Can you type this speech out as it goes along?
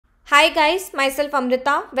Hi guys, myself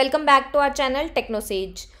Amrita. Welcome back to our channel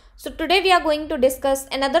TechnoSage. So today we are going to discuss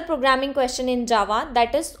another programming question in Java,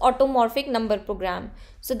 that is automorphic number program.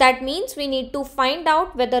 So that means we need to find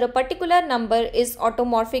out whether a particular number is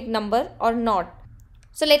automorphic number or not.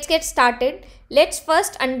 So let's get started. Let's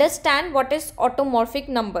first understand what is automorphic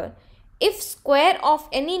number. If square of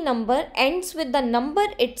any number ends with the number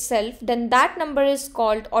itself, then that number is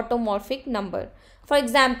called automorphic number. For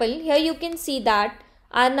example, here you can see that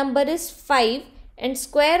our number is 5 and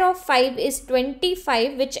square of 5 is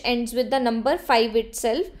 25, which ends with the number 5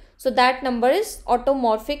 itself. So that number is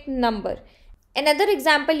automorphic number. Another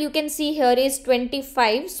example you can see here is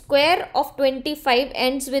 25. Square of 25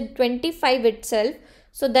 ends with 25 itself.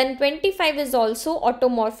 So then 25 is also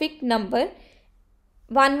automorphic number.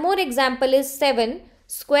 One more example is 7.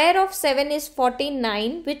 Square of 7 is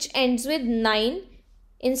 49, which ends with 9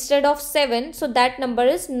 instead of 7. So that number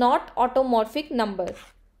is not automorphic number.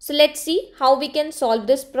 So let's see how we can solve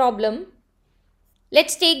this problem.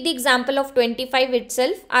 Let's take the example of 25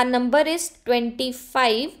 itself. Our number is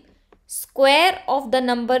 25. Square of the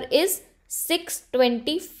number is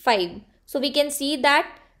 625. So we can see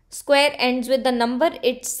that square ends with the number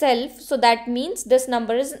itself. So that means this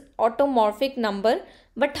number is an automorphic number.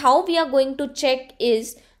 But how we are going to check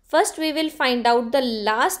is, first we will find out the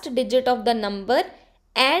last digit of the number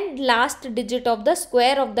and last digit of the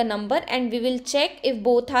square of the number, and we will check if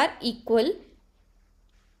both are equal.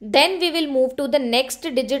 Then we will move to the next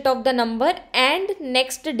digit of the number and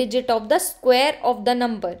next digit of the square of the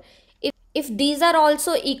number. If these are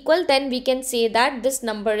also equal, then we can say that this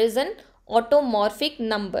number is an automorphic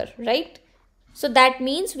number, right? So that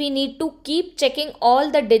means we need to keep checking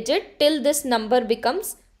all the digits till this number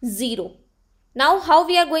becomes 0. Now how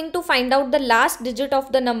we are going to find out the last digit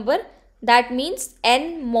of the number? That means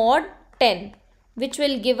n mod 10, which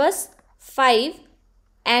will give us 5,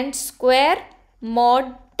 and square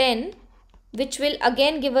mod 10, which will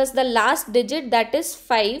again give us the last digit, that is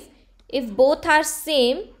 5. If both are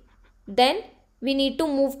same, then we need to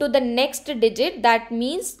move to the next digit. That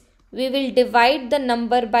means we will divide the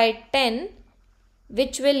number by 10,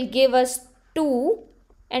 which will give us 2,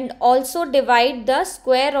 and also divide the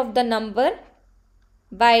square of the number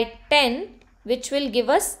by 10, which will give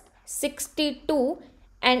us 62.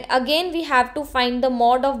 And again we have to find the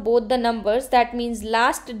mod of both the numbers, that means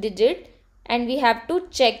last digit, and we have to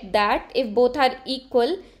check that if both are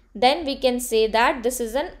equal, then we can say that this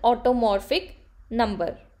is an automorphic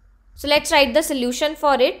number. So let's write the solution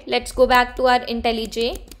for it. Let's go back to our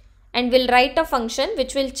IntelliJ and we'll write a function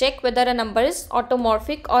which will check whether a number is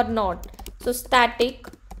automorphic or not. So static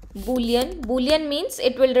boolean. Boolean means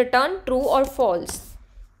it will return true or false.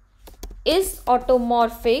 Is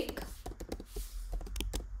automorphic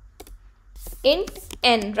int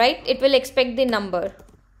n, right? It will expect the number.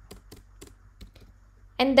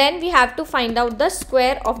 And then we have to find out the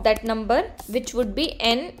square of that number, which would be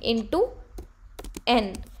n into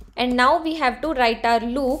n. And now we have to write our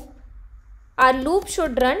loop. Our loop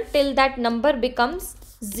should run till that number becomes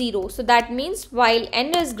 0. So that means while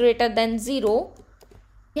n is greater than 0,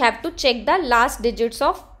 we have to check the last digits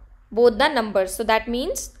of both the numbers. So that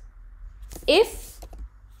means if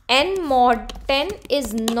n mod 10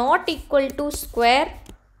 is not equal to square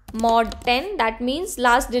mod 10, that means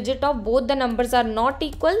last digit of both the numbers are not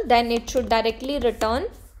equal, then it should directly return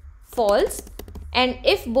false. And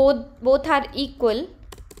if both are equal,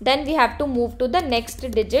 then we have to move to the next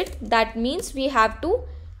digit. That means we have to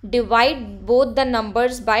divide both the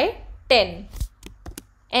numbers by 10.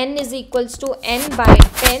 N is equals to n by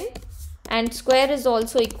 10 and square is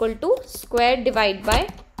also equal to square divided by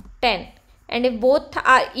 10. And if both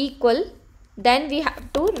are equal, then we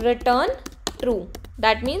have to return true.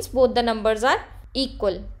 That means both the numbers are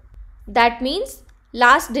equal. That means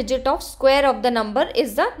last digit of square of the number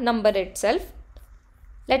is the number itself.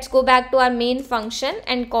 Let's go back to our main function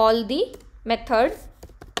and call the method,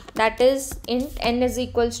 that is int n is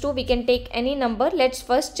equals to, we can take any number. Let's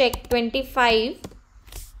first check 25.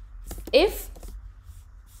 If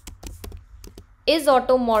is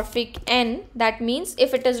automorphic n, that means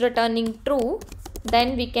if it is returning true,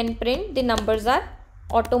 then we can print the numbers are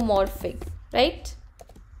automorphic, right?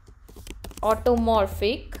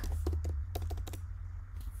 Automorphic.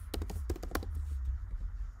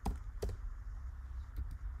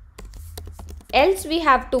 Else we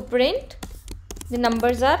have to print the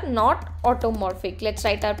numbers are not automorphic. Let's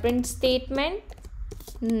write our print statement,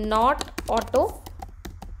 not automorphic.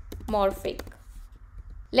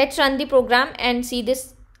 Let's run the program and see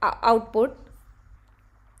this output.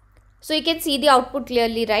 So you can see the output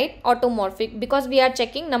clearly, right? Automorphic, because we are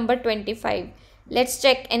checking number 25. Let's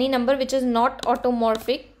check any number which is not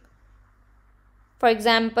automorphic. For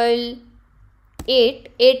example,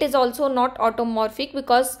 8 is also not automorphic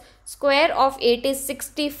because square of 8 is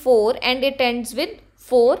 64 and it ends with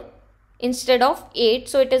 4 instead of 8,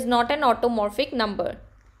 so it is not an automorphic number.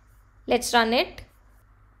 Let's run it.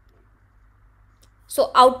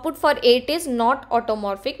 So output for 8 is not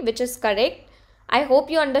automorphic, which is correct. I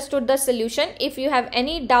hope you understood the solution. If you have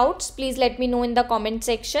any doubts, please let me know in the comment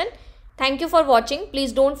section. Thank you for watching.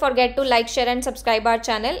 Please don't forget to like, share and subscribe our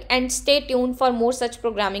channel, and stay tuned for more such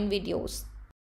programming videos.